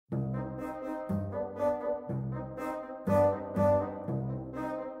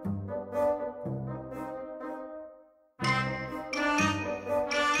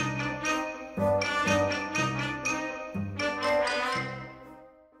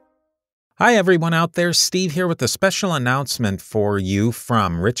Hi, everyone out there. Steve here with a special announcement for you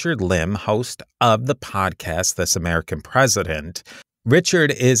from Richard Lim, host of the podcast, This American President. Richard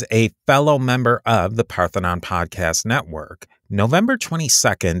is a fellow member of the Parthenon Podcast Network. November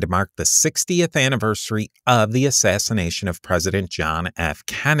 22nd marked the 60th anniversary of the assassination of President John F.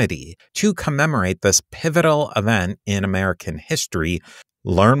 Kennedy. To commemorate this pivotal event in American history,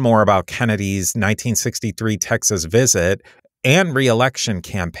 learn more about Kennedy's 1963 Texas visit and re-election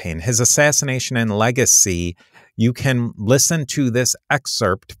campaign, his assassination and legacy, you can listen to this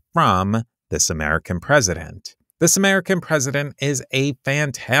excerpt from This American President. This American President is a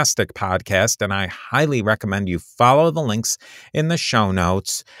fantastic podcast, and I highly recommend you follow the links in the show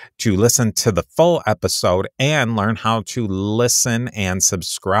notes to listen to the full episode and learn how to listen and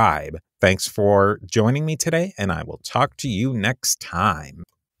subscribe. Thanks for joining me today, and I will talk to you next time.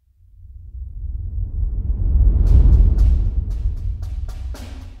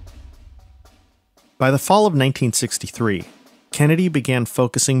 By the fall of 1963, Kennedy began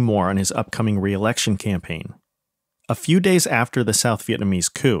focusing more on his upcoming re-election campaign. A few days after the South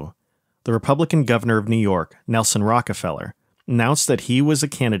Vietnamese coup, the Republican governor of New York, Nelson Rockefeller, announced that he was a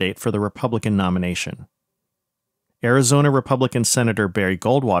candidate for the Republican nomination. Arizona Republican Senator Barry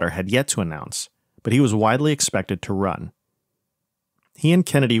Goldwater had yet to announce, but he was widely expected to run. He and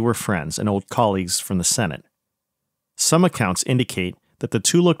Kennedy were friends and old colleagues from the Senate. Some accounts indicate that the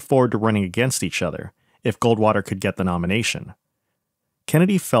two looked forward to running against each other if Goldwater could get the nomination.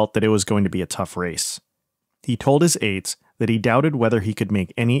 Kennedy felt that it was going to be a tough race. He told his aides that he doubted whether he could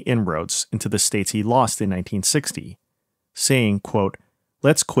make any inroads into the states he lost in 1960, saying, quote,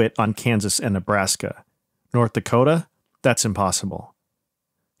 "Let's quit on Kansas and Nebraska. North Dakota? That's impossible."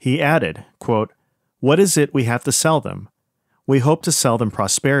 He added, quote, "What is it we have to sell them? We hope to sell them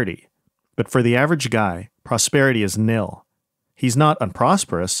prosperity, but for the average guy, prosperity is nil. He's not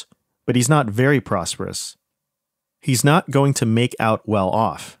unprosperous, but he's not very prosperous. He's not going to make out well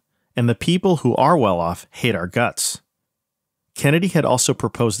off, and the people who are well off hate our guts." Kennedy had also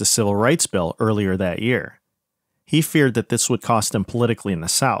proposed a civil rights bill earlier that year. He feared that this would cost him politically in the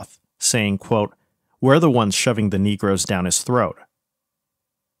South, saying, quote, "We're the ones shoving the Negroes down his throat."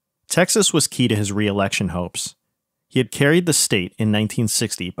 Texas was key to his re-election hopes. He had carried the state in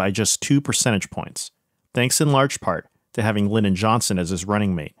 1960 by just 2 percentage points, thanks in large part to having Lyndon Johnson as his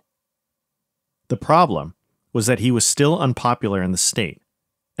running mate. The problem was that he was still unpopular in the state,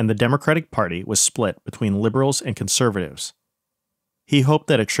 and the Democratic Party was split between liberals and conservatives. He hoped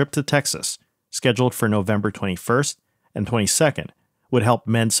that a trip to Texas, scheduled for November 21st and 22nd, would help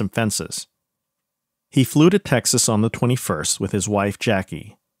mend some fences. He flew to Texas on the 21st with his wife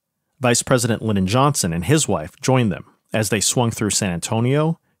Jackie. Vice President Lyndon Johnson and his wife joined them as they swung through San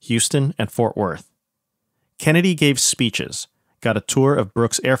Antonio, Houston, and Fort Worth. Kennedy gave speeches, got a tour of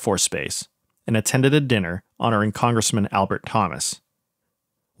Brooks Air Force Base, and attended a dinner honoring Congressman Albert Thomas.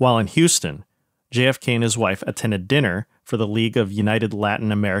 While in Houston, JFK and his wife attended dinner for the League of United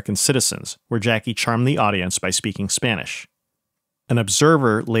Latin American Citizens, where Jackie charmed the audience by speaking Spanish. An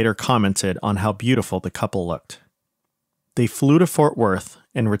observer later commented on how beautiful the couple looked. They flew to Fort Worth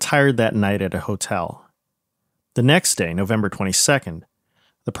and retired that night at a hotel. The next day, November 22nd,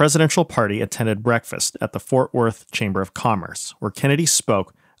 the presidential party attended breakfast at the Fort Worth Chamber of Commerce, where Kennedy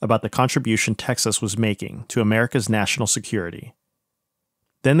spoke about the contribution Texas was making to America's national security.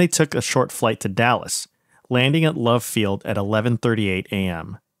 Then they took a short flight to Dallas, landing at Love Field at 11:38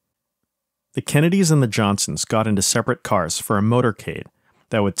 a.m. The Kennedys and the Johnsons got into separate cars for a motorcade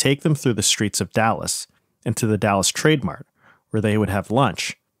that would take them through the streets of Dallas and to the Dallas Trade Mart, where they would have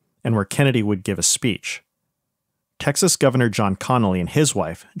lunch and where Kennedy would give a speech. Texas Governor John Connally and his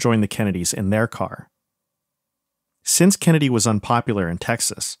wife joined the Kennedys in their car. Since Kennedy was unpopular in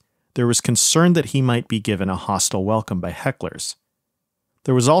Texas, there was concern that he might be given a hostile welcome by hecklers.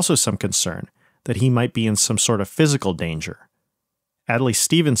 There was also some concern that he might be in some sort of physical danger. Adlai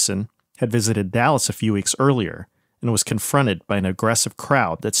Stevenson had visited Dallas a few weeks earlier and was confronted by an aggressive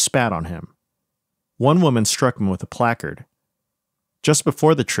crowd that spat on him. One woman struck him with a placard. Just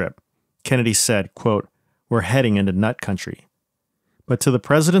before the trip, Kennedy said, quote, "We're heading into nut country." But to the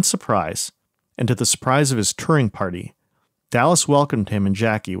president's surprise, and to the surprise of his touring party, Dallas welcomed him and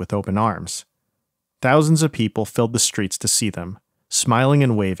Jackie with open arms. Thousands of people filled the streets to see them, smiling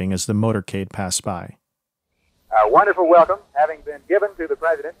and waving as the motorcade passed by. A wonderful welcome having been given to the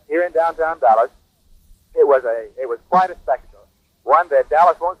president here in downtown Dallas. It was quite a spectacle, one that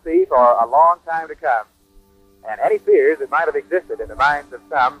Dallas won't see for a long time to come. And any fears that might have existed in the minds of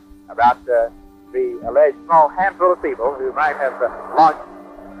some about the alleged small handful of people who might have launched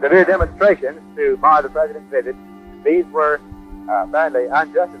severe demonstrations to mar the president's visit, these were apparently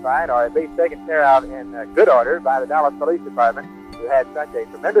unjustified, or at least taken care of in good order by the Dallas Police Department, who had such a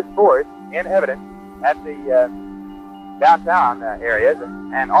tremendous force in evidence at the downtown areas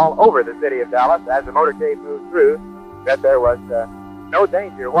and all over the city of Dallas as the motorcade moved through, that there was no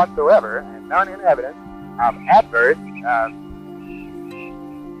danger whatsoever and none in evidence of adverse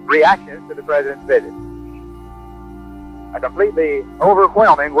reactions to the president's visit. A completely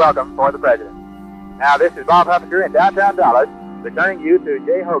overwhelming welcome for the president. Now, this is Bob Huffaker in downtown Dallas, returning you to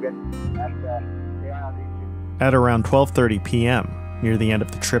Jay Hogan at KRLD. At around 12:30 p.m., near the end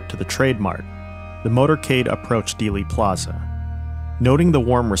of the trip to the Trade Mart, the motorcade approached Dealey Plaza. Noting the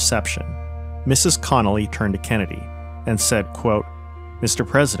warm reception, Mrs. Connolly turned to Kennedy and said, quote, "Mr.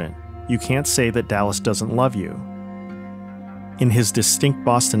 President, you can't say that Dallas doesn't love you." In his distinct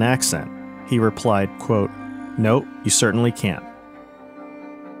Boston accent, he replied, quote, "No, you certainly can't."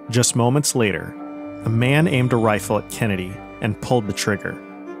 Just moments later, a man aimed a rifle at Kennedy and pulled the trigger.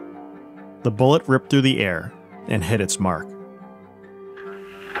 The bullet ripped through the air and hit its mark.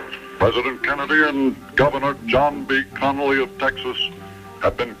 President Kennedy and Governor John B. Connolly of Texas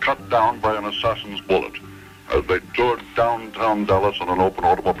have been cut down by an assassin's bullet as they toured downtown Dallas in an open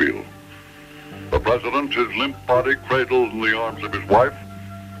automobile. The president, his limp body cradled in the arms of his wife,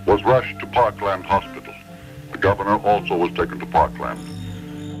 was rushed to Parkland Hospital. The governor also was taken to Parkland.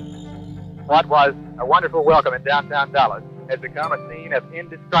 What was a wonderful welcome in downtown Dallas has become a scene of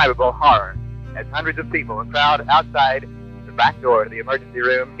indescribable horror as hundreds of people crowd outside the back door to the emergency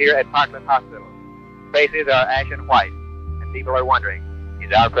room here at Parkland Hospital. Faces are ashen white, and people are wondering,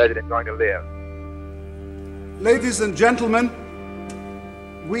 is our president going to live? Ladies and gentlemen,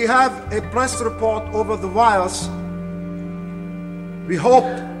 we have a press report over the wires. We hope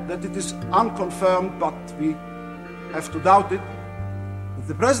that it is unconfirmed, but we have to doubt it.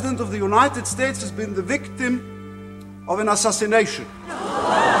 The President of the United States has been the victim of an assassination.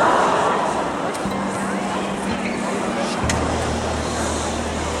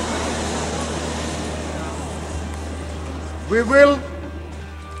 We will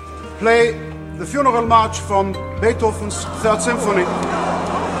play the funeral march from Beethoven's Third Symphony.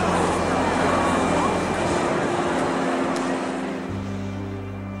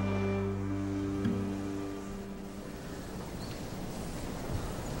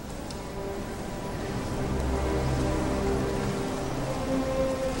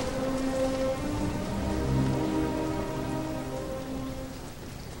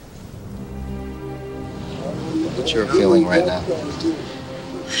 What you're feeling right now?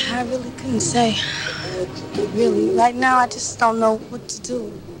 I really couldn't say. Really, right now I just don't know what to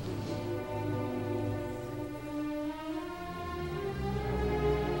do.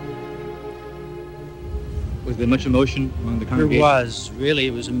 Was there much emotion among the congregation? There was. Really,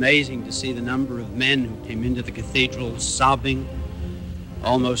 it was amazing to see the number of men who came into the cathedral sobbing,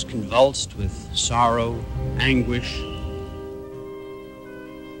 almost convulsed with sorrow, anguish.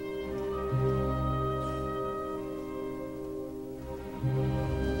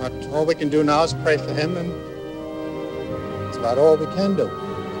 But all we can do now is pray for him, and it's about all we can do.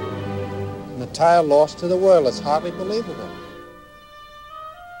 An entire loss to the world. It's hardly believable.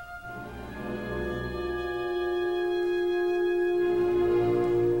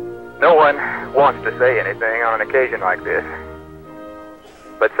 No one wants to say anything on an occasion like this,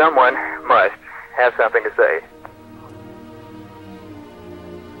 but someone must have something to say.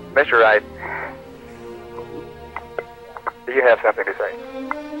 Mr. Wright, do you have something to say?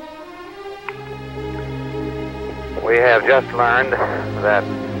 We have just learned that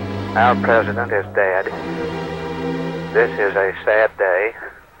our president is dead. This is a sad day,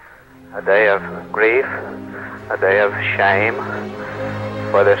 a day of grief, a day of shame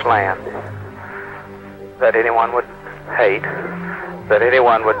for this land. That anyone would hate, that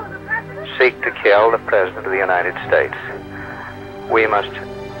anyone would seek to kill the President of the United States. We must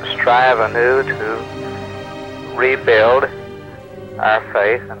strive anew to rebuild our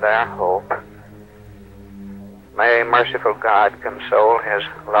faith and our hope. May merciful God console his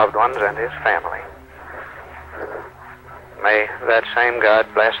loved ones and his family. May that same God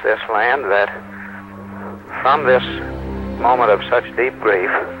bless this land, that from this moment of such deep grief,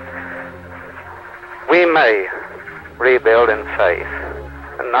 we may rebuild in faith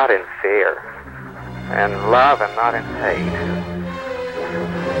and not in fear, and love and not in hate.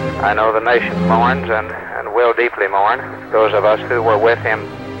 I know the nation mourns and will deeply mourn, those of us who were with him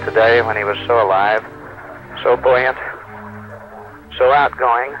today when he was so alive, so buoyant, so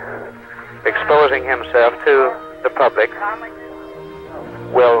outgoing, exposing himself to the public,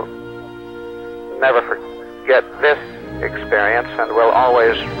 will never forget this experience and will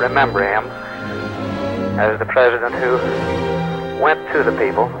always remember him as the president who went to the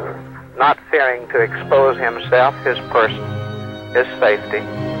people, not fearing to expose himself, his person, his safety,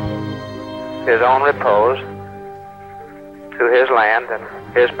 his own repose, to his land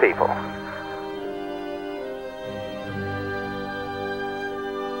and his people.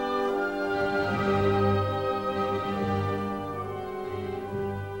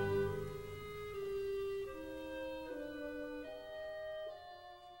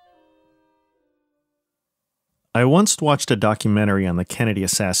 I once watched a documentary on the Kennedy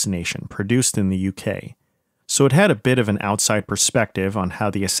assassination produced in the UK, so it had a bit of an outside perspective on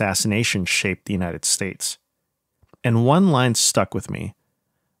how the assassination shaped the United States. And one line stuck with me.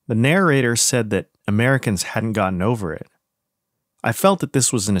 The narrator said that Americans hadn't gotten over it. I felt that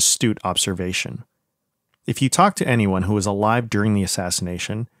this was an astute observation. If you talk to anyone who was alive during the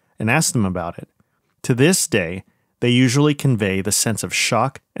assassination and ask them about it, to this day, they usually convey the sense of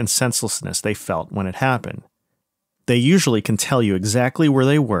shock and senselessness they felt when it happened. They usually can tell you exactly where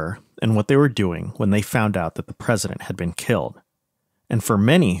they were and what they were doing when they found out that the president had been killed. And for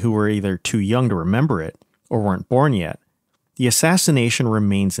many who were either too young to remember it or weren't born yet, the assassination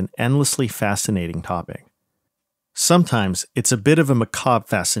remains an endlessly fascinating topic. Sometimes it's a bit of a macabre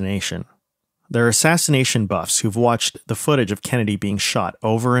fascination. There are assassination buffs who've watched the footage of Kennedy being shot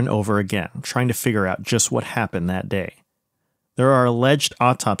over and over again, trying to figure out just what happened that day. There are alleged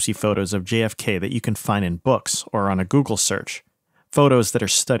autopsy photos of JFK that you can find in books or on a Google search, photos that are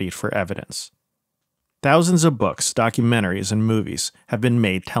studied for evidence. Thousands of books, documentaries, and movies have been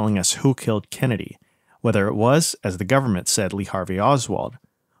made telling us who killed Kennedy, whether it was, as the government said, Lee Harvey Oswald,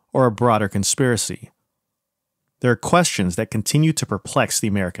 or a broader conspiracy. There are questions that continue to perplex the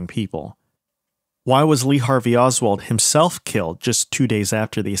American people. Why was Lee Harvey Oswald himself killed just 2 days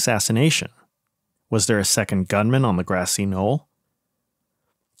after the assassination? Was there a second gunman on the grassy knoll?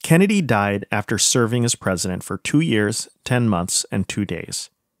 Kennedy died after serving as president for 2 years, 10 months, and 2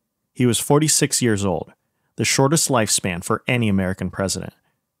 days. He was 46 years old, the shortest lifespan for any American president.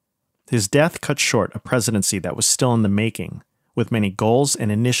 His death cut short a presidency that was still in the making, with many goals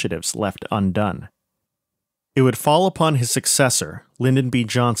and initiatives left undone. It would fall upon his successor, Lyndon B.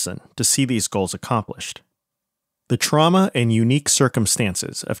 Johnson, to see these goals accomplished. The trauma and unique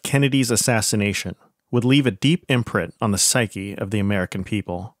circumstances of Kennedy's assassination would leave a deep imprint on the psyche of the American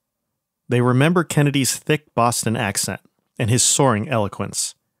people. They remember Kennedy's thick Boston accent and his soaring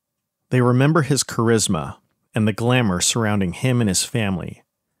eloquence. They remember his charisma and the glamour surrounding him and his family.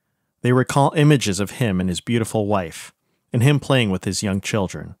 They recall images of him and his beautiful wife, and him playing with his young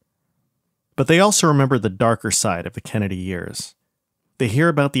children. But they also remember the darker side of the Kennedy years. They hear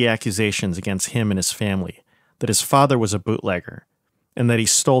about the accusations against him and his family, that his father was a bootlegger, and that he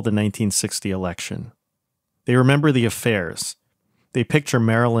stole the 1960 election. They remember the affairs. They picture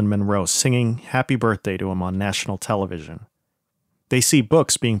Marilyn Monroe singing Happy Birthday to him on national television. They see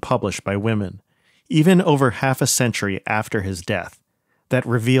books being published by women, even over half a century after his death, that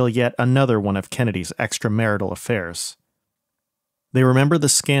reveal yet another one of Kennedy's extramarital affairs. They remember the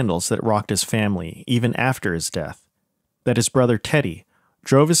scandals that rocked his family even after his death, that his brother Teddy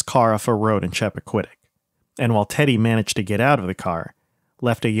drove his car off a road in Chappaquiddick, and while Teddy managed to get out of the car,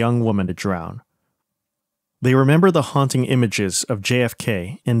 left a young woman to drown. They remember the haunting images of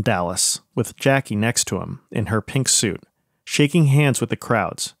JFK in Dallas, with Jackie next to him in her pink suit, shaking hands with the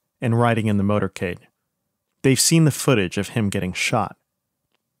crowds and riding in the motorcade. They've seen the footage of him getting shot.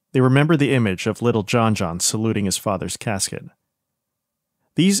 They remember the image of little John saluting his father's casket.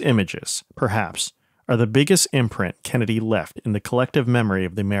 These images, perhaps, are the biggest imprint Kennedy left in the collective memory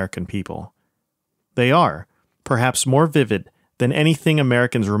of the American people. They are, perhaps, more vivid than anything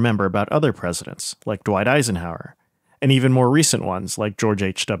Americans remember about other presidents, like Dwight Eisenhower, and even more recent ones like George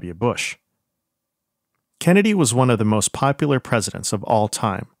H.W. Bush. Kennedy was one of the most popular presidents of all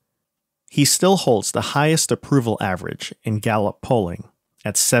time. He still holds the highest approval average in Gallup polling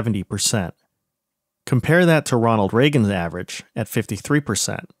at 70%. Compare that to Ronald Reagan's average at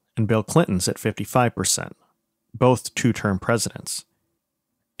 53% and Bill Clinton's at 55%, both two-term presidents.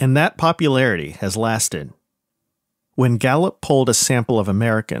 And that popularity has lasted. When Gallup polled a sample of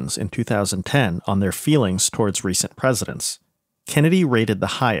Americans in 2010 on their feelings towards recent presidents, Kennedy rated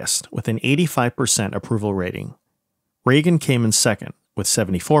the highest with an 85% approval rating. Reagan came in second with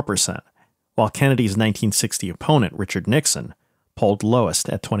 74%, while Kennedy's 1960 opponent, Richard Nixon, polled lowest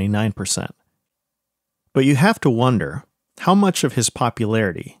at 29%. But you have to wonder, how much of his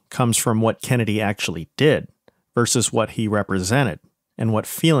popularity comes from what Kennedy actually did versus what he represented and what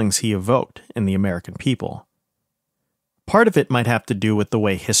feelings he evoked in the American people? Part of it might have to do with the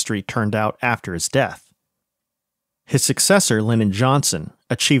way history turned out after his death. His successor, Lyndon Johnson,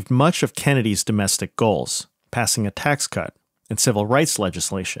 achieved much of Kennedy's domestic goals, passing a tax cut and civil rights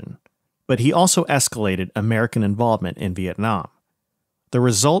legislation, but he also escalated American involvement in Vietnam. The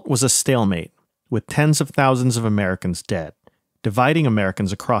result was a stalemate, with tens of thousands of Americans dead, dividing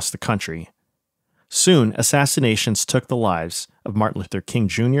Americans across the country. Soon, assassinations took the lives of Martin Luther King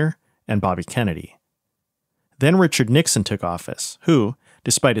Jr. and Bobby Kennedy. Then Richard Nixon took office, who,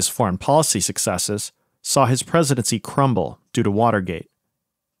 despite his foreign policy successes, saw his presidency crumble due to Watergate.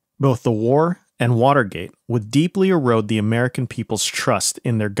 Both the war and Watergate would deeply erode the American people's trust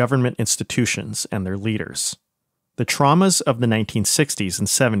in their government institutions and their leaders. The traumas of the 1960s and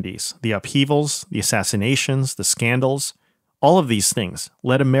 70s, the upheavals, the assassinations, the scandals, all of these things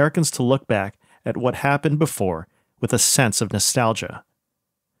led Americans to look back at what happened before with a sense of nostalgia.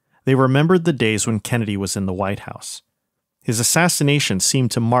 They remembered the days when Kennedy was in the White House. His assassination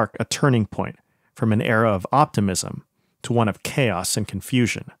seemed to mark a turning point from an era of optimism to one of chaos and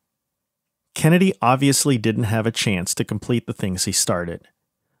confusion. Kennedy obviously didn't have a chance to complete the things he started.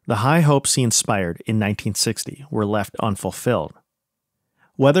 The high hopes he inspired in 1960 were left unfulfilled.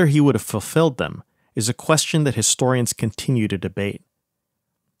 Whether he would have fulfilled them is a question that historians continue to debate.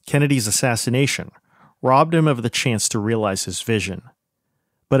 Kennedy's assassination robbed him of the chance to realize his vision,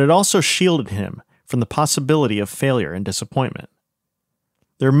 but it also shielded him from the possibility of failure and disappointment.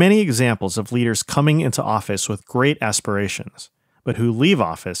 There are many examples of leaders coming into office with great aspirations, but who leave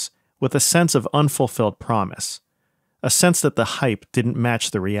office with a sense of unfulfilled promise, a sense that the hype didn't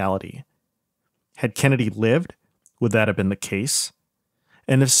match the reality. Had Kennedy lived, would that have been the case?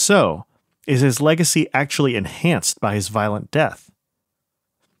 And if so, is his legacy actually enhanced by his violent death?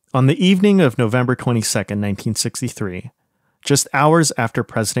 On the evening of November 22, 1963, just hours after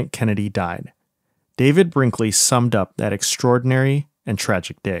President Kennedy died, David Brinkley summed up that extraordinary and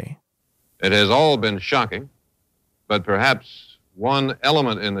tragic day. It has all been shocking, but perhaps one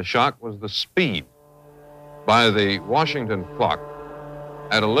element in the shock was the speed. By the Washington clock,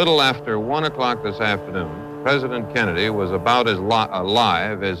 at a little after 1 o'clock this afternoon, President Kennedy was about as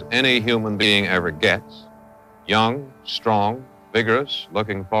alive as any human being ever gets. Young, strong, vigorous,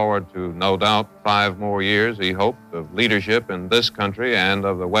 looking forward to, no doubt, 5 more years, he hoped, of leadership in this country and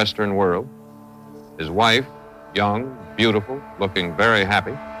of the Western world. His wife, young, beautiful, looking very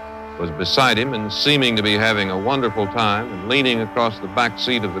happy, was beside him and seeming to be having a wonderful time and leaning across the back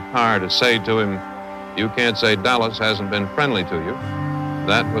seat of the car to say to him, "You can't say Dallas hasn't been friendly to you."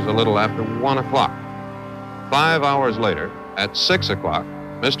 That was a little after 1 o'clock. 5 hours later, at 6 o'clock,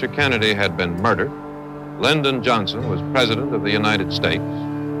 Mr. Kennedy had been murdered. Lyndon Johnson was President of the United States.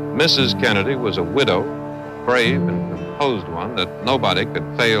 Mrs. Kennedy was a widow, brave and composed one that nobody could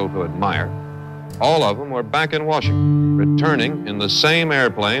fail to admire. All of them were back in Washington, returning in the same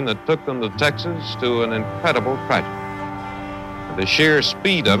airplane that took them to Texas to an incredible tragedy. The sheer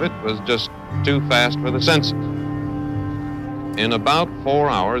speed of it was just too fast for the senses. In about 4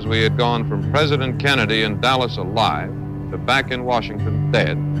 hours, we had gone from President Kennedy in Dallas alive to back in Washington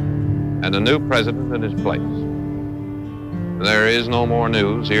dead, and a new president in his place. There is no more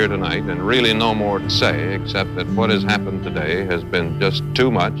news here tonight, and really no more to say, except that what has happened today has been just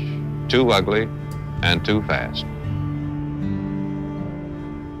too much, too ugly, and too fast.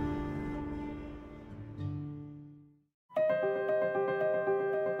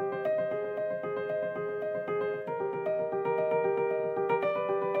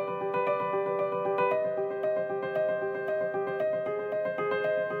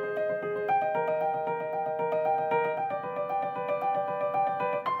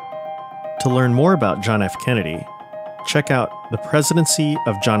 To learn more about John F. Kennedy, check out The Presidency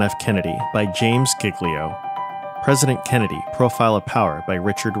of John F. Kennedy by James Giglio, President Kennedy, Profile of Power by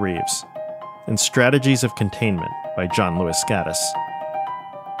Richard Reeves, and Strategies of Containment by John Lewis Gaddis.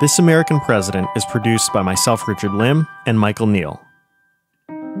 This American President is produced by myself, Richard Lim, and Michael Neal.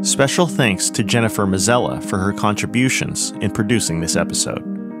 Special thanks to Jennifer Mazzella for her contributions in producing this episode.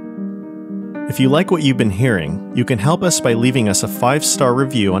 If you like what you've been hearing, you can help us by leaving us a 5-star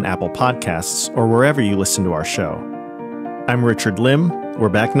review on Apple Podcasts or wherever you listen to our show. I'm Richard Lim. We're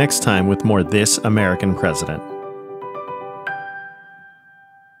back next time with more This American President.